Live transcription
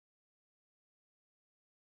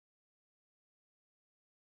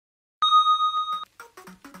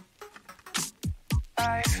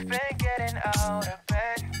I've been getting out of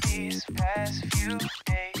bed these past few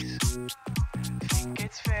days. Think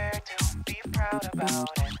it's fair to be proud about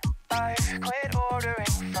it. I've quit ordering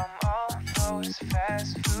from all those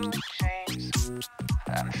fast food chains.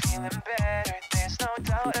 I'm feeling better, there's no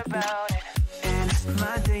doubt about it. And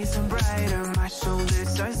my days are brighter, my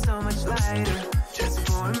shoulders are so much lighter. Just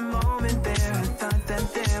for a moment there, I thought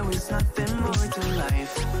that there was nothing more to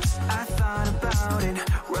life. I thought about it,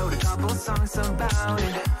 wrote a couple songs about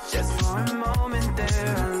it. Just for a moment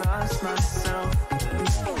there, I lost myself.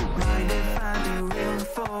 Mind if I be real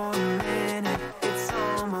for a minute? It's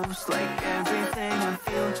almost like everything I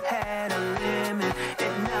feel had a limit.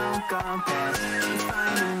 It now gone past.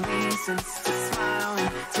 Finding reasons to smile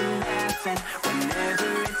and to laugh, and whenever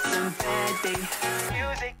it's a bad day,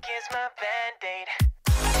 music is my band-aid.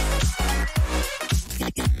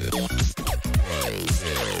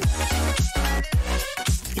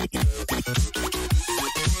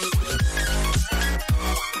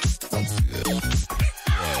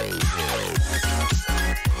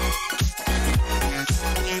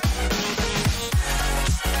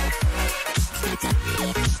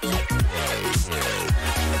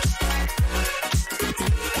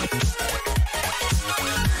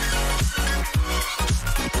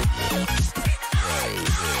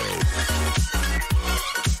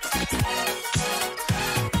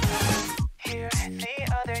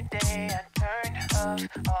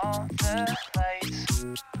 All the lights,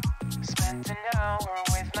 spent an hour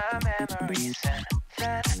with my memories, and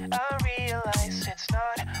then I realized it's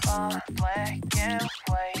not all black and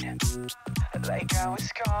white. Like I was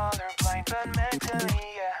colorblind, but mentally,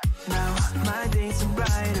 yeah. Now my days are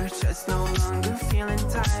brighter, just no longer feeling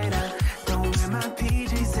tired. I don't wear my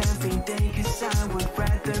PJs every day, cause I would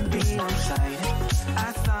rather be outside.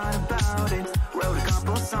 I thought about it, wrote a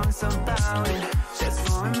couple songs about it. Just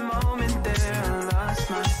for a moment there, I lost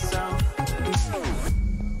myself.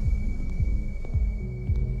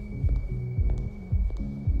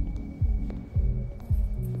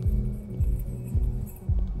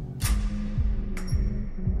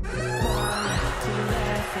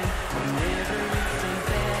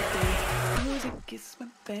 Music is my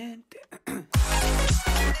band.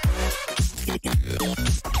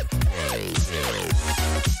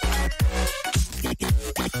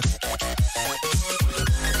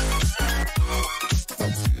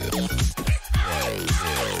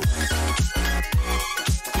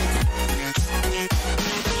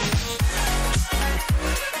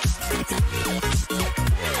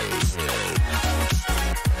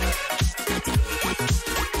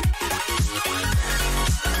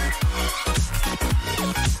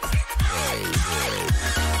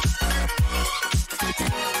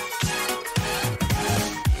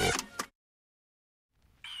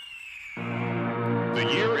 The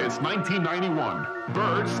year is 1991.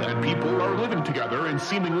 Birds and people are living together in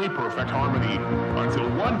seemingly perfect harmony, until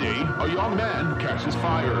one day a young man catches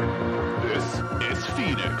fire. This is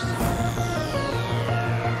Phoenix.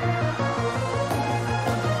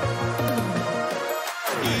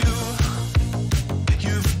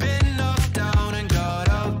 You've been knocked down and got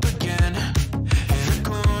up again. In a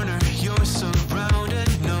corner, you're surrounded,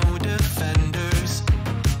 no defenders.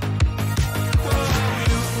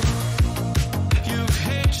 You've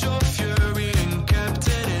hid your fury and kept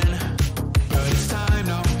it in, but it's time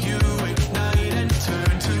now you ignite and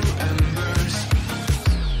turn to embers.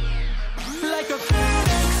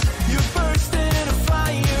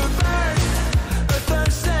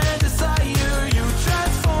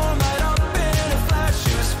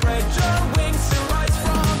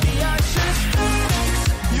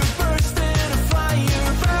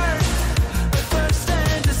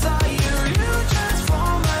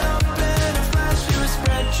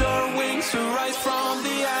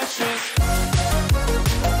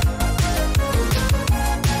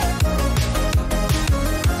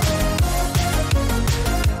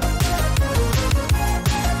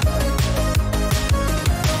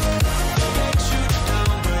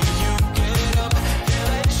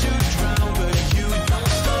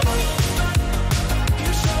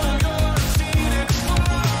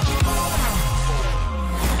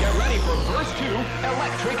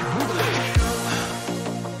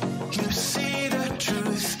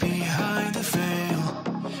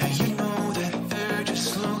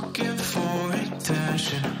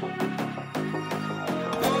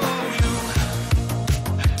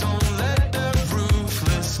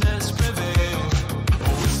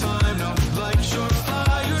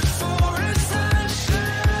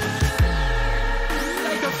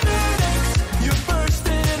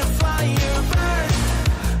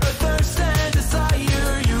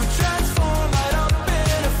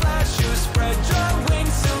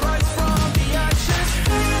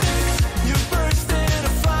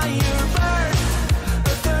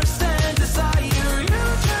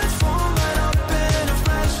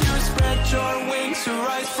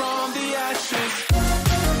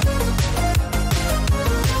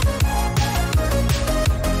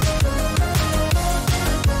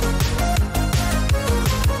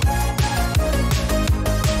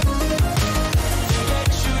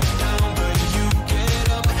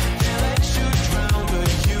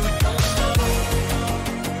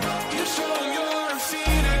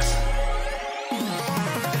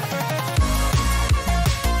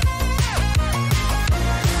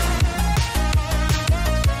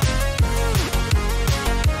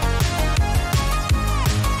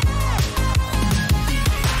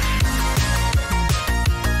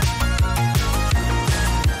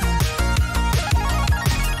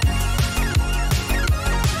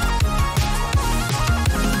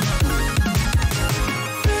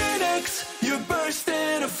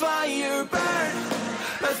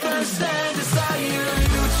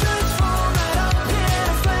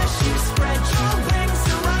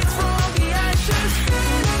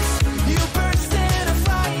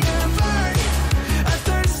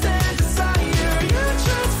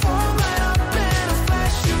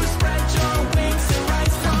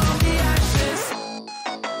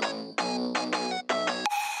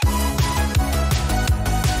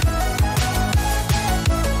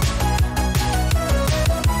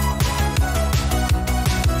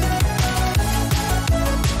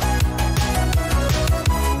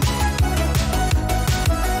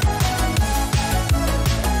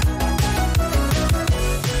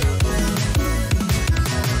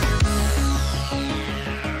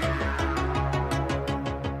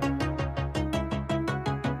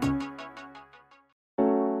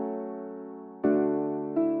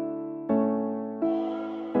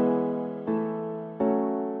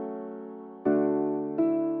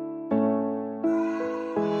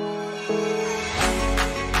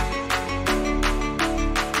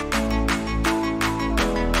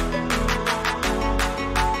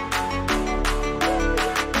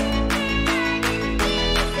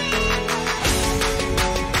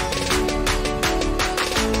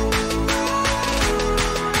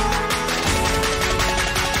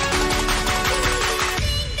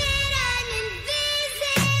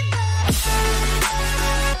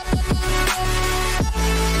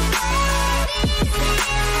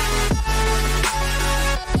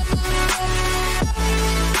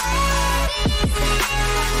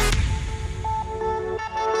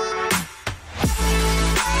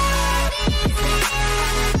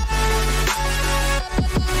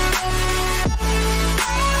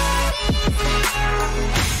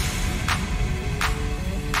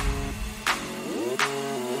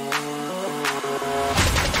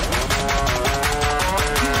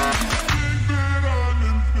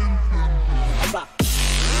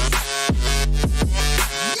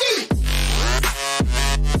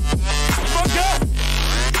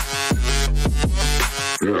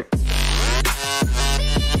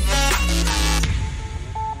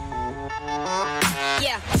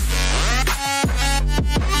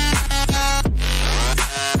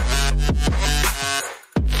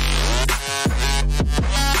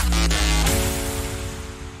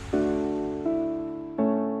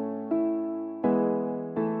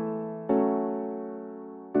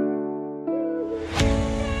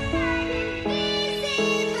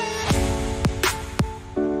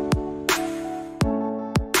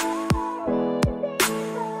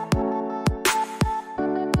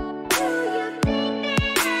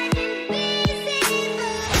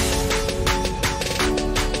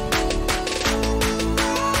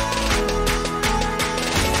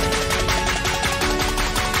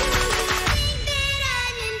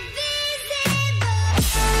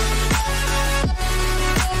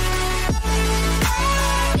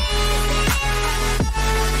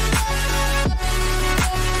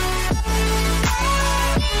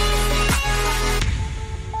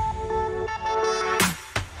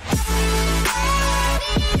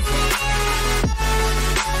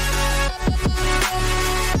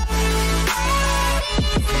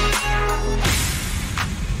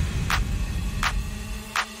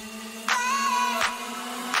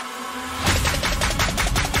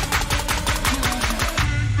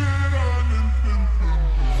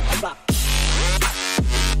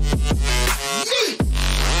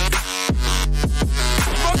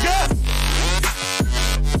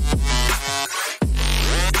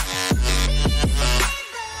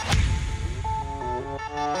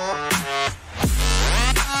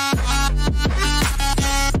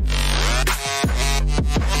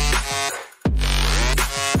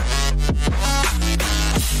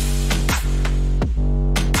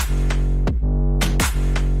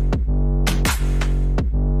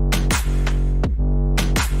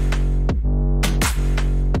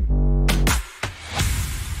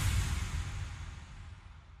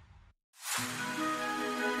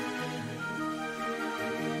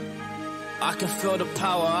 I can feel the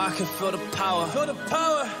power, I can feel the power. Feel the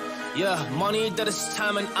power. Yeah, money that is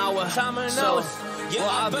time and hour. Time and hours. Yeah, well,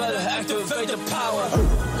 I better activate the power.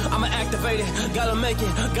 I'ma activate it, gotta make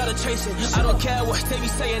it, gotta chase it. I don't care what they be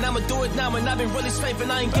saying, I'ma do it now. And I've been really saving,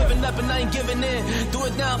 I ain't giving up and I ain't giving in. Do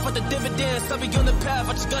it now for the dividends, I'll be on the path,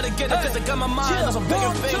 I just gotta get it. Cause I got my mind on some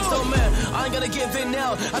bigger things. So man, I ain't gonna give in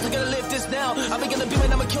now, I just gotta live this now. I be gonna be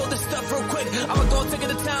when I'ma kill this stuff real quick. I'ma go take it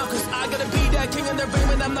to town, cause I gotta be that king in the ring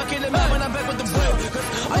when I'm knocking them out. When I'm back with the real,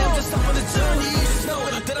 cause I am just up on the journey. You just know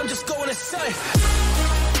that I'm just going insane.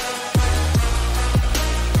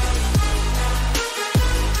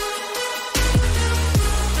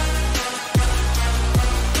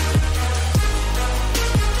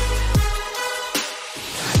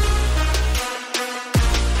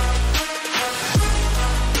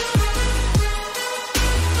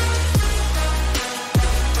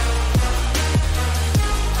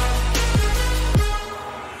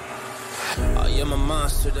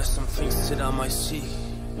 There's some things that I might see,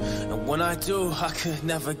 and when I do, I could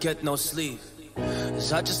never get no sleep.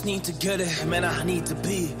 Cause I just need to get it, man, I need to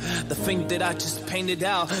be the thing that I just painted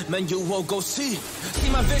out, man, you will go see. See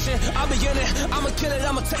my vision, I'll be in it, I'ma kill it,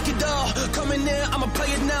 I'ma take it all. Coming in, I'ma play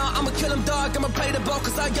it now, I'ma kill him dog, I'ma play the ball,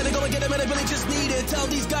 cause I gotta go and get it, man, I really just need it. Tell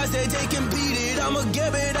these guys that they can beat it, I'ma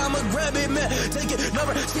give it, I'ma grab it, man, take it,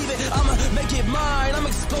 never receive it, I'ma make it mine, I'm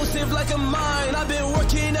explosive like a mine, I've been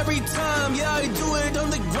working every time, yeah, I do it on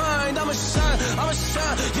the grind, I'ma shine,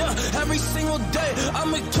 yeah, every single day,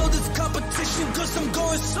 I'ma kill this competition, cause I'm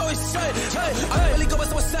going so insane. Hey, I really go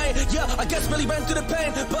as I was saying. Yeah, I guess really ran through the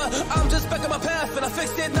pain, but I'm just back on my path and I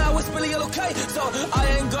fixed it now. It's really all okay. So I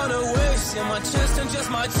ain't gonna waste my chance and just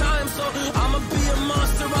my time. So I'ma be a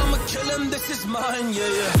monster. I'ma kill him. This is mine. Yeah,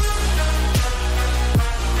 yeah.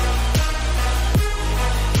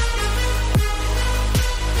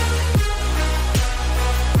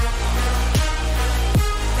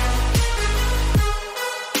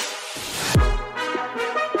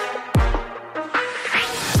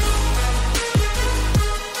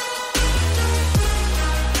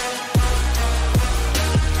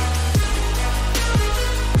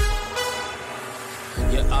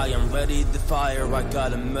 Ready the fire, I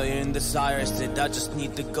got a million desires that I just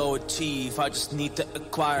need to go achieve, I just need to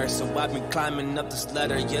acquire. So I've been climbing up this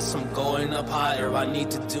ladder, yes I'm going up higher. I need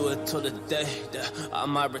to do it till the day that I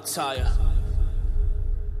might retire.